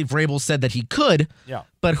 obviously, Vrabel said that he could,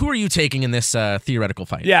 but who are you taking in this theoretical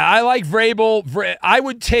fight? Yeah, I like Vrabel. I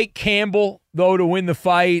would take Campbell, though, to win the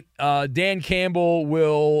fight. Dan Campbell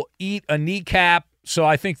will eat a kneecap, so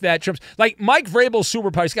I think that trumps. Like, Mike Vrabel's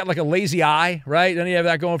superpower, he's got like a lazy eye, right? Doesn't he have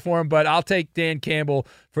that going for him? But I'll take Dan Campbell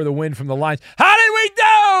for the win from the Lions. How did we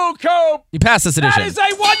do, Coop? You passed this edition. That is,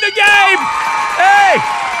 I won the game! Hey!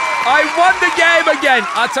 I won the game again.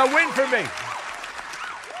 That's a win for me.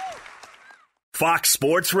 Fox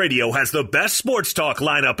Sports Radio has the best sports talk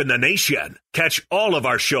lineup in the nation. Catch all of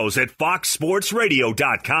our shows at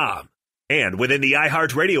foxsportsradio.com. And within the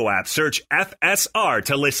iHeartRadio app, search FSR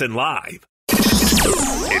to listen live.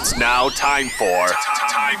 It's now time for...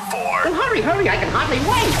 Well, hurry, I can hardly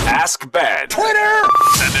wait. Ask Ben. Twitter!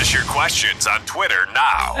 Send us your questions on Twitter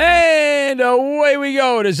now. And away we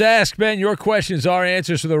go. It is Ask Ben. Your questions, our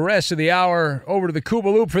answers for the rest of the hour. Over to the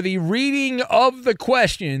Koopa Loop for the reading of the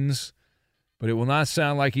questions. But it will not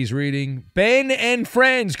sound like he's reading. Ben and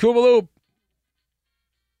Friends, Koopa Loop.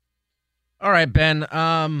 All right, Ben.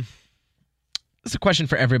 This is a question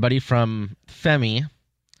for everybody from Femi.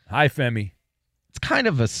 Hi, Femi. It's kind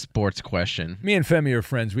of a sports question. Me and Femi are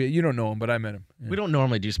friends. You don't know him, but I met him. Yeah. We don't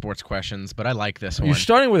normally do sports questions, but I like this one. You're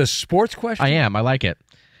starting with a sports question? I am. I like it.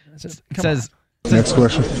 It says, next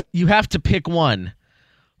question. You have to pick one.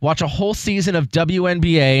 Watch a whole season of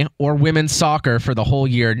WNBA or women's soccer for the whole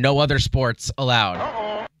year. No other sports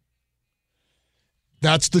allowed.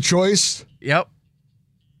 That's the choice? Yep.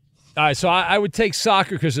 All right, so I would take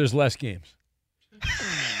soccer because there's less games.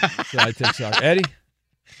 So I take soccer. Eddie?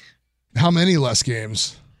 How many less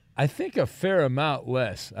games? I think a fair amount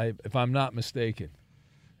less, if I'm not mistaken.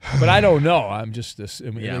 But I don't know. I'm just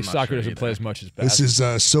assuming. Yeah, soccer doesn't play as much as basketball. This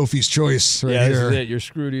is Sophie's choice right here. This is it. You're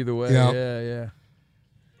screwed either way. Yep. Yeah.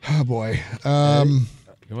 Oh, boy. Come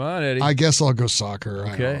on, Eddie. I guess I'll go soccer.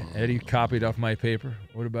 Okay. Eddie copied off my paper.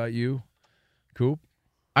 What about you, Coop?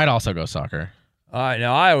 I'd also go soccer. All right.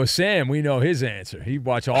 Now, Iowa Sam, we know his answer. He'd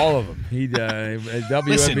watch all of them. He'd WNBA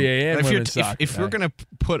Listen, and women's soccer. If we're going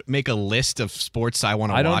to make a list of sports I want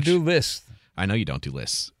to watch. I don't do lists. I know you don't do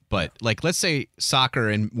lists. But, like, let's say soccer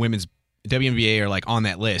and women's WNBA are, like, on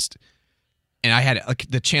that list, and I had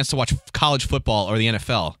the chance to watch college football or the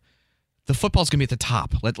NFL, the football's going to be at the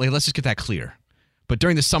top. Let's just get that clear. But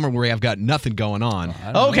during the summer where I've got nothing going on.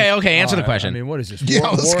 Okay. Answer the question. I mean, what is this? Yeah,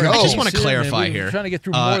 let's go. I just want to clarify here. We're trying to get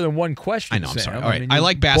through more than one question. I know, I'm sorry. Sam. All right. I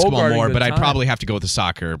like basketball more, but I'd probably have to go with the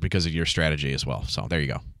soccer because of your strategy as well. So there you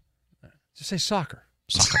go. Just say soccer.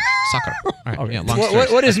 Soccer. All right. Okay. Yeah,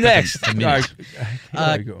 what is next?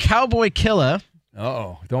 Cowboy Killer.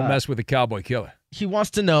 Uh-oh. Don't mess with the Cowboy Killer. He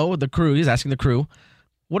wants to know, he's asking the crew,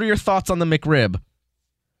 what are your thoughts on the McRib?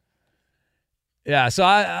 Yeah, so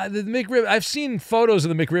the McRib, I've seen photos of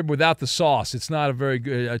the McRib without the sauce. It's not a very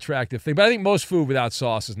good, attractive thing. But I think most food without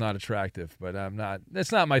sauce is not attractive. But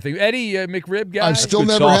that's not my thing. Eddie, McRib guy? I've still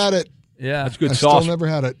never had it. Yeah, that's good I've sauce. Still never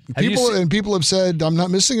had it. People have said I'm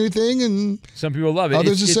not missing anything, and some people love it.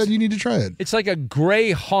 Others have said you need to try it. It's like a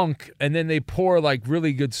gray hunk, and then they pour like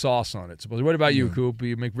really good sauce on it. What about you, Coop? Are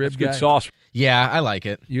you a McRib guy? Good sauce. Yeah, I like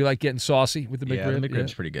it. You like getting saucy with the McRib? Yeah, the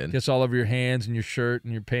McRib's pretty good. Gets all over your hands and your shirt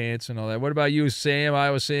and your pants and all that. What about you, Sam?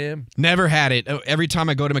 Iowa Sam? Never had it. Every time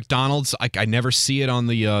I go to McDonald's, I never see it on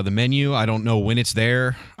the menu. I don't know when it's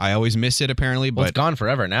there. I always miss it, apparently. But it's gone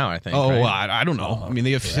forever now, I think. Oh, right? well, I don't know. I mean,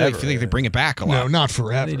 I feel like they bring it back a lot. No, not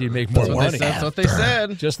forever. They need to make more money. That's what they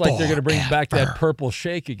said. Just like they're going to bring back that purple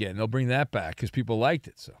shake again. They'll bring that back because people liked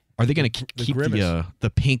it. So are they going to keep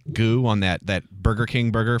the pink goo on that Burger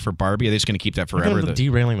King burger for Barbie? Are they just going to keep that forever?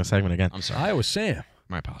 Derailing the segment again. I'm sorry. Iowa Sam.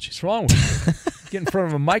 My apologies. What's wrong with you? Get in front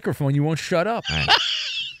of a microphone, you won't shut up. Right.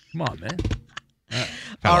 Come on, man.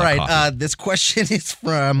 All right. This question is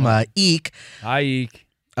from Eek. Hi, Eek.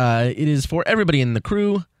 It is for everybody in the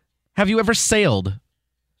crew. Have you ever sailed?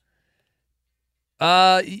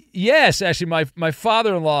 Yes, actually, my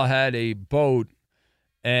father-in-law had a boat,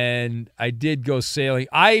 and I did go sailing.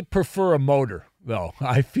 I prefer a motor, though.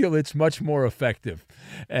 I feel it's much more effective.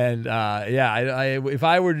 And, if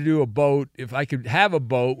I were to do a boat, if I could have a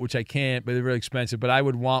boat, which I can't, but they're really expensive, but I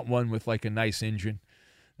would want one with, like, a nice engine.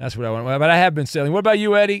 That's what I want. But I have been sailing. What about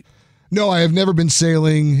you, Eddie? No, I have never been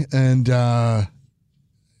sailing, and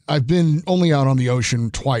I've been only out on the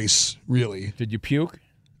ocean twice, really. Did you puke?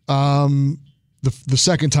 The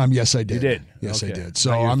second time, yes, I did. You did? Yes, Okay. I did. So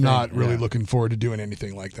Not your I'm thing. not really Yeah. looking forward to doing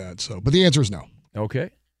anything like that. So, but the answer is no. Okay.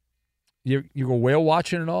 You go whale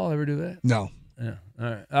watching and all? Ever do that? No. Yeah. All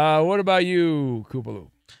right. What about you, Koopaloo?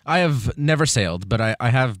 I have never sailed, but I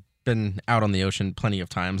have been out on the ocean plenty of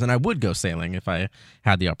times, and I would go sailing if I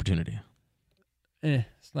had the opportunity.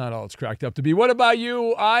 It's not all it's cracked up to be. What about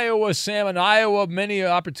you, Iowa, Sam? In Iowa, many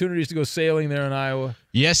opportunities to go sailing there in Iowa.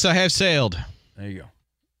 Yes, I have sailed. There you go.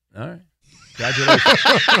 All right.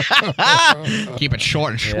 Congratulations. Keep it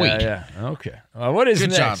short and sweet. Yeah. Okay. What is Good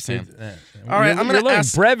next? job, Sam. All right, I'm going to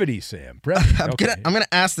ask brevity, Sam. Brevity. I'm gonna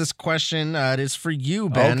ask this question. It is for you,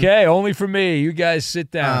 Ben. Okay, only for me. You guys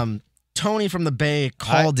sit down. Tony from the Bay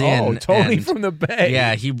called in. Oh, Tony and- from the Bay.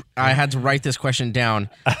 Yeah, I had to write this question down.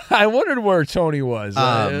 I wondered where Tony was.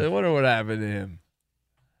 I wonder what happened to him.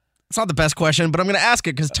 It's not the best question, but I'm going to ask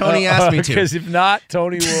it because Tony asked me to. Because if not,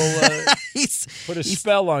 Tony will put a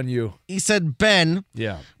spell on you. He said, Ben,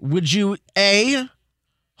 Yeah. would you, A,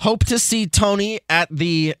 hope to see Tony at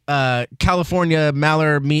the California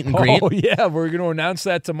Maller meet and greet? Oh, yeah. We're going to announce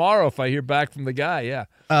that tomorrow if I hear back from the guy. Yeah.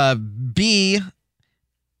 B,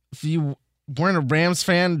 if you weren't a Rams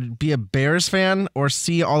fan, be a Bears fan, or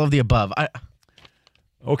C, all of the above?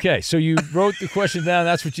 Okay, so you wrote the question down.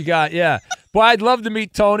 That's what you got. Yeah. Boy, I'd love to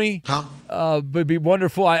meet Tony. But it'd be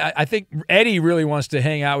wonderful. I think Eddie really wants to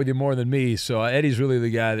hang out with you more than me. So Eddie's really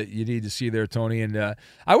the guy that you need to see there, Tony. And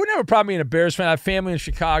I wouldn't have a problem being a Bears fan. I have family in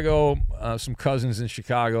Chicago, some cousins in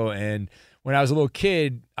Chicago. And when I was a little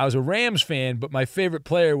kid, I was a Rams fan, but my favorite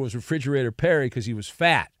player was Refrigerator Perry because he was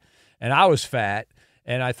fat. And I was fat.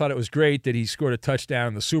 And I thought it was great that he scored a touchdown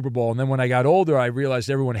in the Super Bowl. And then when I got older, I realized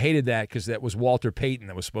everyone hated that because that was Walter Payton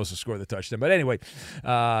that was supposed to score the touchdown. But anyway,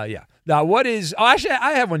 yeah. Now, what is – oh, actually,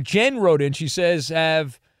 I have one. Jen wrote in. She says,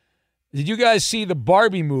 did you guys see the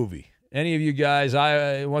Barbie movie? Any of you guys?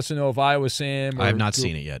 Wants to know if I was Sam. I have not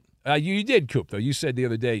seen it yet. You did, Coop, though. You said the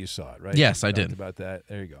other day you saw it, right? Yes, I talked did. About that.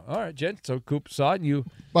 There you go. All right, Jen. So Coop saw it and you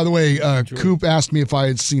 – By the way, Coop asked me if I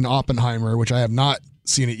had seen Oppenheimer, which I have not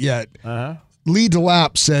seen it yet. Uh-huh. Lee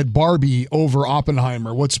DeLapp said Barbie over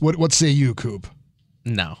Oppenheimer. What say you, Coop?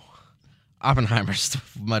 No. Oppenheimer's a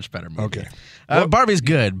much better movie. Okay. Barbie's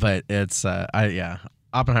good, but it's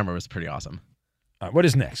Oppenheimer was pretty awesome. All right, what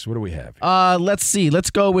is next? What do we have here? Let's see.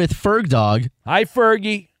 Let's go with Ferg Dog. Hi,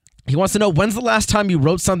 Fergie. He wants to know, when's the last time you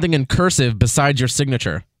wrote something in cursive besides your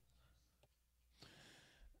signature?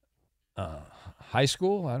 High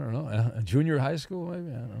school? I don't know. Junior high school,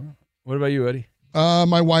 maybe? I don't know. What about you, Eddie?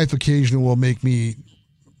 My wife occasionally will make me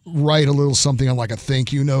write a little something on like a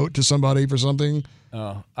thank you note to somebody for something.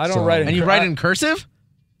 Oh, I don't write it. And you write in cursive?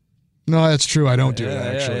 No, that's true. I don't do it,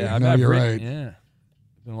 actually. Yeah, No, you're written, right. Yeah.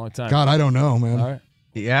 It's been a long time. God, I don't know, man. All right.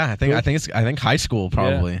 Yeah, I think high school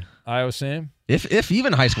probably. Yeah. Iowa Sam? If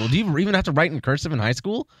even high school. Do you even have to write in cursive in high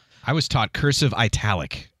school? I was taught cursive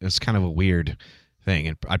italic. It was kind of a weird thing.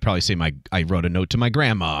 And I'd probably say I wrote a note to my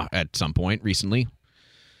grandma at some point recently.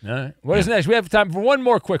 All right. What is next? We have time for one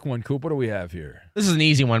more quick one, Coop. What do we have here? This is an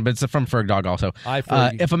easy one, but it's from Ferg Dog also. Hi,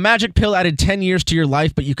 Fergie. If a magic pill added 10 years to your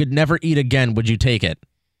life, but you could never eat again, would you take it?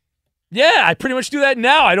 Yeah, I pretty much do that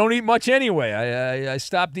now. I don't eat much anyway. I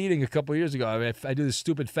stopped eating a couple of years ago. I do this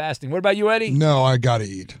stupid fasting. What about you, Eddie? No, I got to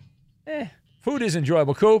eat. Food is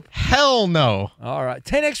enjoyable, Coop. Hell no. All right.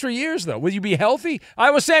 10 extra years, though. Will you be healthy?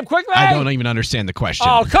 Iowa Sam, quickly. I don't even understand the question.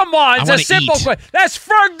 Oh, come on. It's a wanna simple eat. question. That's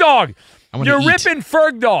Ferg Dog. You're eat. ripping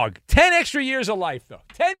Ferg Dog. 10 extra years of life, though.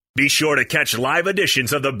 10. Be sure to catch live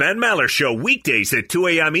editions of The Ben Maller Show weekdays at 2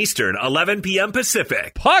 a.m. Eastern, 11 p.m.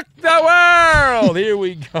 Pacific. Puck the world. Here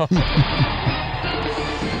we go.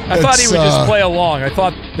 I thought he would just play along. I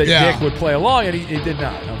thought that Dick would play along, and he did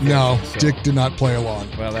not. No, Dick did not play along.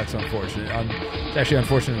 Well, that's unfortunate. It's actually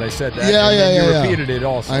unfortunate I said that. Yeah, You repeated it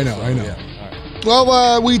also. I know. Yeah.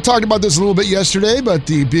 Well, we talked about this a little bit yesterday, but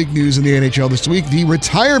the big news in the NHL this week, the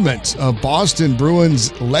retirement of Boston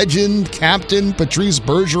Bruins legend, captain Patrice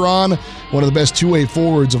Bergeron, one of the best two-way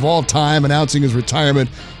forwards of all time, announcing his retirement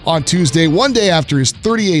on Tuesday, one day after his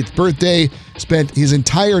 38th birthday. spent his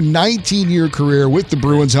entire 19-year career with the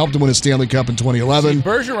Bruins, helped him win a Stanley Cup in 2011. See,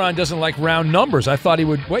 Bergeron doesn't like round numbers. I thought he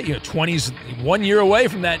would, 20's 1 year away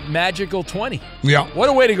from that magical 20. Yeah. What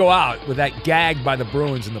a way to go out with that gag by the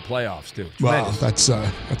Bruins in the playoffs, too. Tremendous.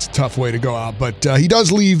 Well, that's a tough way to go out. But he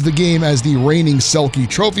does leave the game as the reigning Selke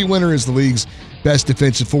Trophy winner, as the league's best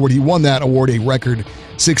defensive forward. He won that award a record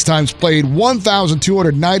 6 times, played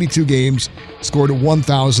 1,292 games, scored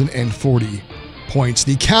 1,040 points.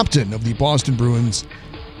 The captain of the Boston Bruins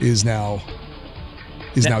is now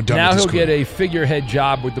done. Now with his he'll get career. a figurehead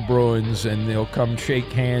job with the Bruins, and they'll come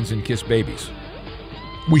shake hands and kiss babies.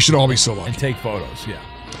 We should all be so lucky. And take photos, yeah.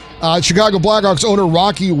 Chicago Blackhawks owner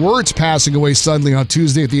Rocky Wirtz passing away suddenly on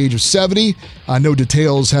Tuesday at the age of 70. No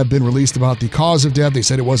details have been released about the cause of death. They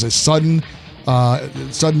said it was a sudden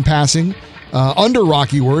passing. Under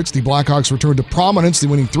Rocky Wirtz, the Blackhawks returned to prominence,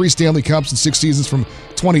 winning 3 Stanley Cups in 6 seasons from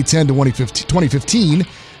 2010 to 2015.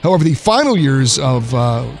 However, the final years of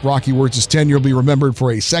Rocky Wirtz's tenure will be remembered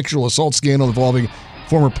for a sexual assault scandal involving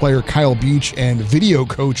former player Kyle Beach and video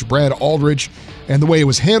coach Brad Aldrich. And the way it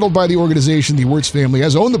was handled by the organization, the Wirtz family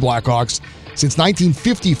has owned the Blackhawks since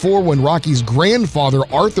 1954, when Rocky's grandfather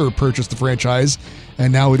Arthur purchased the franchise.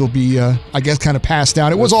 And now it'll be, I guess, kind of passed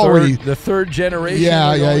down. It was already the third generation.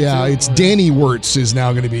 Yeah. It's Danny Wirtz is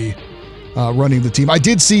now going to be running the team. I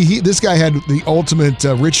did see this guy had the ultimate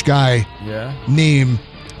rich guy name.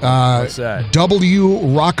 What's that? W.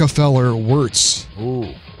 Rockefeller Wirtz.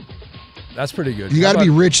 Ooh, that's pretty good. You got to be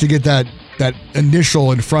rich to get that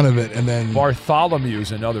initial in front of it, and then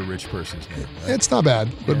Bartholomew's another rich person's name. Right? It's not bad,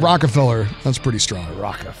 but Rockefeller, that's pretty strong.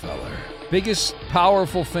 Rockefeller. Biggest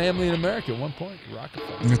powerful family in America at one point,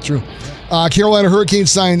 Rockefeller. That's true. Carolina Hurricanes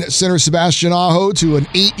signed center Sebastian Aho to an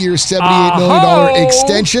 8-year, $78 million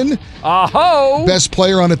extension. Aho! Best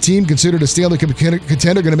player on a team, considered a Stanley Cup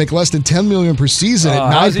contender, going to make less than $10 million per season at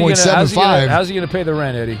 9.75. How's he going to pay the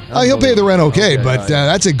rent, Eddie? He'll pay the rent okay, but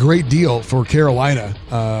that's a great deal for Carolina,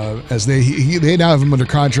 as they now have him under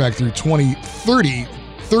contract through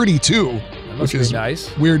 2032, which is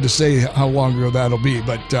nice. Weird to say how long ago that'll be,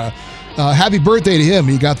 but happy birthday to him.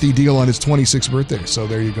 He got the deal on his 26th birthday, so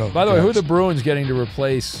there you go. By the way, who are the Bruins getting to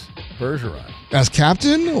replace Bergeron? As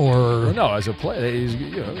captain, or no, as a player? He's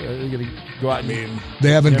they're going to go out and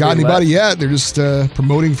they haven't got anybody yet. They're just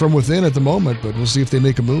promoting from within at the moment, but we'll see if they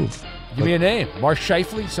make a move. Give me a name. Mark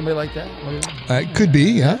Scheifele, somebody like that? It could be,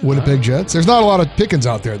 yeah. Winnipeg Jets. There's not a lot of pickings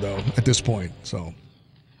out there, though, at this point, so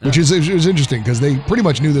which is interesting because they pretty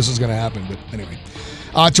much knew this was going to happen, but anyway.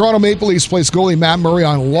 Toronto Maple Leafs placed goalie Matt Murray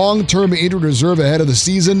on long-term injured reserve ahead of the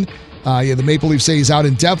season. The Maple Leafs say he's out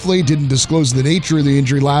indefinitely. Didn't disclose the nature of the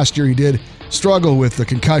injury last year. He did struggle with the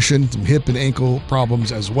concussion, some hip and ankle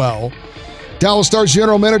problems as well. Dallas Stars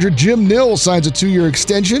general manager Jim Nill signs a 2-year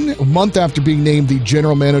extension a month after being named the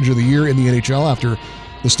general manager of the year in the NHL after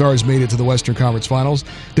the Stars made it to the Western Conference Finals.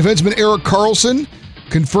 Defenseman Erik Karlsson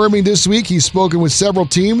confirming this week he's spoken with several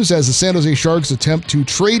teams as the San Jose Sharks attempt to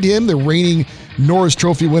trade him. The reigning Norris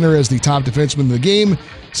Trophy winner as the top defenseman in the game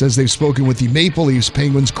says they've spoken with the Maple Leafs,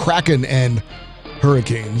 Penguins, Kraken, and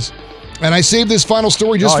Hurricanes. And I saved this final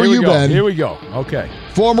story just for you, Ben. Here we go. Okay.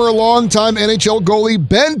 Former longtime NHL goalie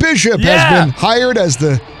Ben Bishop has been hired as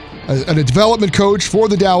a development coach for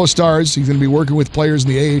the Dallas Stars. He's going to be working with players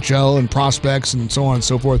in the AHL and prospects and so on and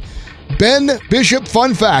so forth. Ben Bishop,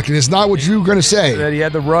 fun fact, and it's not what you were going to say. That he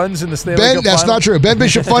had the runs in the Stanley Cup That's final? not true. Ben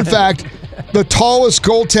Bishop, fun fact, the tallest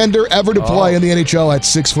goaltender ever to play in the NHL at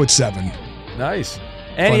 6'7". Nice.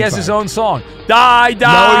 And he has his own song. Die. No, he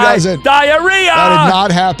doesn't. Diarrhea. That did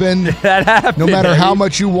not happen. That happened. No matter how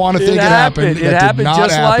much you want to think it happened. It happened. Did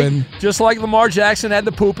not happen. Just like Lamar Jackson had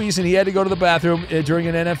the poopies and he had to go to the bathroom during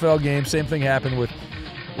an NFL game. Same thing happened with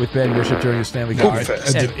Ben Bishop during the Stanley Cup.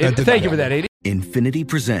 Thank you for that, 80. Infiniti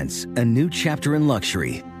presents a new chapter in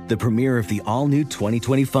luxury, the premiere of the all-new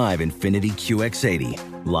 2025 Infiniti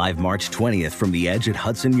QX80, live March 20th from the Edge at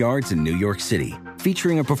Hudson Yards in New York City,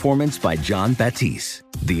 featuring a performance by John Batiste.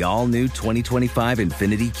 The all-new 2025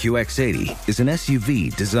 Infiniti QX80 is an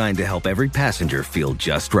SUV designed to help every passenger feel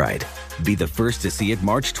just right. Be the first to see it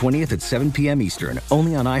March 20th at 7 p.m. Eastern,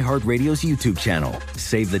 only on iHeartRadio's YouTube channel.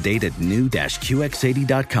 Save the date at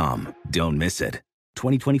new-QX80.com. Don't miss it.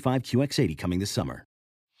 2025 QX80 coming this summer.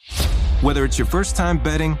 Whether it's your first time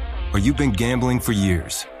betting or you've been gambling for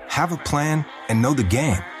years, have a plan and know the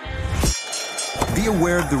game. Be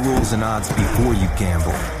aware of the rules and odds before you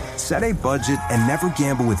gamble. Set a budget and never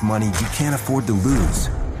gamble with money you can't afford to lose.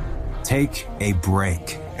 Take a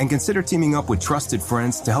break and consider teaming up with trusted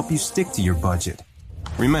friends to help you stick to your budget.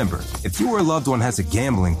 Remember, if you or a loved one has a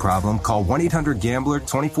gambling problem, call 1-800-GAMBLER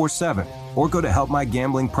 24/7 or go to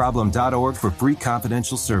helpmygamblingproblem.org for free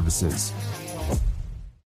confidential services.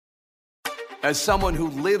 As someone who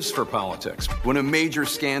lives for politics, when a major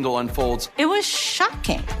scandal unfolds, it was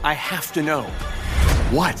shocking. I have to know,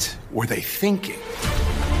 what were they thinking?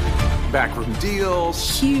 Backroom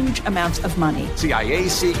deals, huge amounts of money, CIA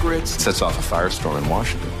secrets, sets off a firestorm in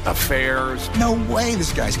Washington, affairs. No way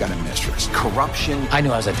this guy's got a mistress. Corruption. I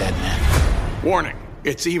knew I was a dead man. Warning,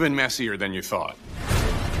 it's even messier than you thought.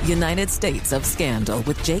 United States of Scandal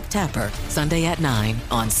with Jake Tapper, Sunday at 9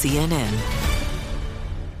 on CNN.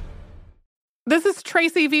 This is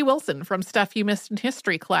Tracy V. Wilson from Stuff You Missed in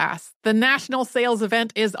History class. The national sales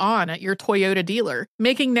event is on at your Toyota dealer,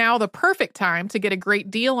 making now the perfect time to get a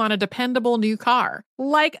great deal on a dependable new car.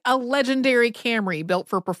 Like a legendary Camry built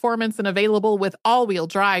for performance and available with all-wheel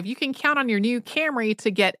drive, you can count on your new Camry to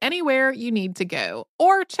get anywhere you need to go.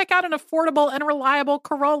 Or check out an affordable and reliable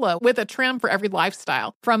Corolla with a trim for every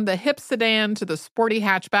lifestyle. From the hip sedan to the sporty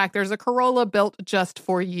hatchback, there's a Corolla built just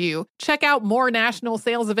for you. Check out more national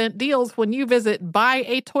sales event deals when you visit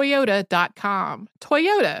buyatoyota.com.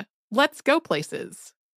 Toyota, let's go places.